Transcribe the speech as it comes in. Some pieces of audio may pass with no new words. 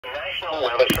National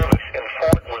Weather Service in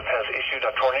Fort Worth has issued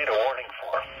a tornado warning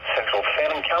for central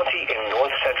Fannin County in north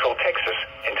central Texas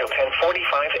until 10:45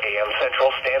 a.m.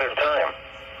 Central Standard Time.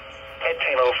 At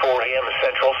 10:04 a.m.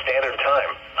 Central Standard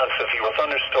Time, a severe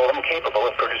thunderstorm capable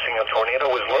of producing a tornado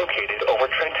was located over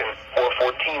Trenton, or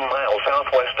 14 miles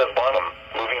southwest of Bonham,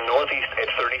 moving northeast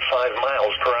at 35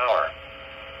 miles per hour.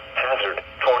 Hazard,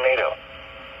 tornado.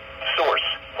 Source,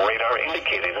 radar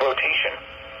indicated rotation.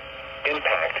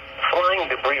 Impact, flying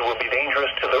debris will be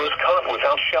dangerous to those caught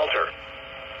without shelter.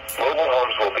 Mobile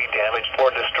homes will be damaged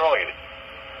or destroyed.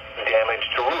 Damage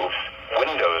to roofs,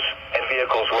 windows, and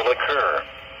vehicles will occur.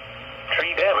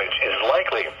 Tree damage is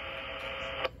likely.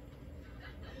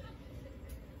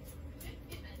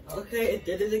 Okay, it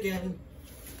did it again.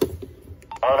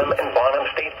 Bonham and Bonham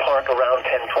State Park around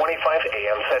 10:25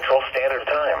 a.m. Central Standard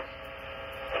Time.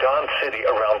 Dodge City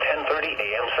around 10:30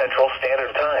 a.m. Central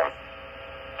Standard Time.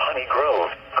 Honey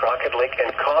Grove, Crockett Lake, and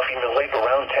Coffee Mill Lake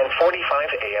around 10:45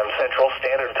 a.m. Central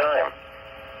Standard Time.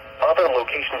 Other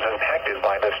locations impacted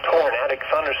by this tornadic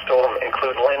thunderstorm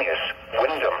include Lennius,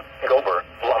 Wyndham, Gober,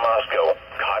 Lamasco,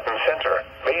 Cotton Center,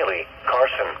 Bailey,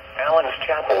 Carson, Allen's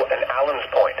Chapel, and Allen's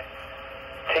Point.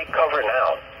 Take cover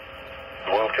now.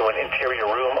 Move to an interior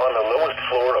room on the lowest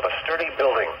floor of a sturdy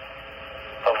building.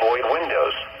 Avoid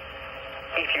windows.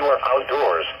 If you are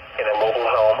outdoors, in a mobile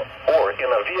home, or in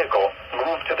a vehicle,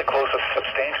 move to the closest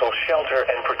substantial shelter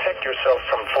and protect yourself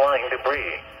from flying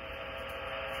debris.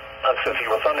 A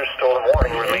severe thunderstorm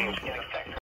warning remains in effect.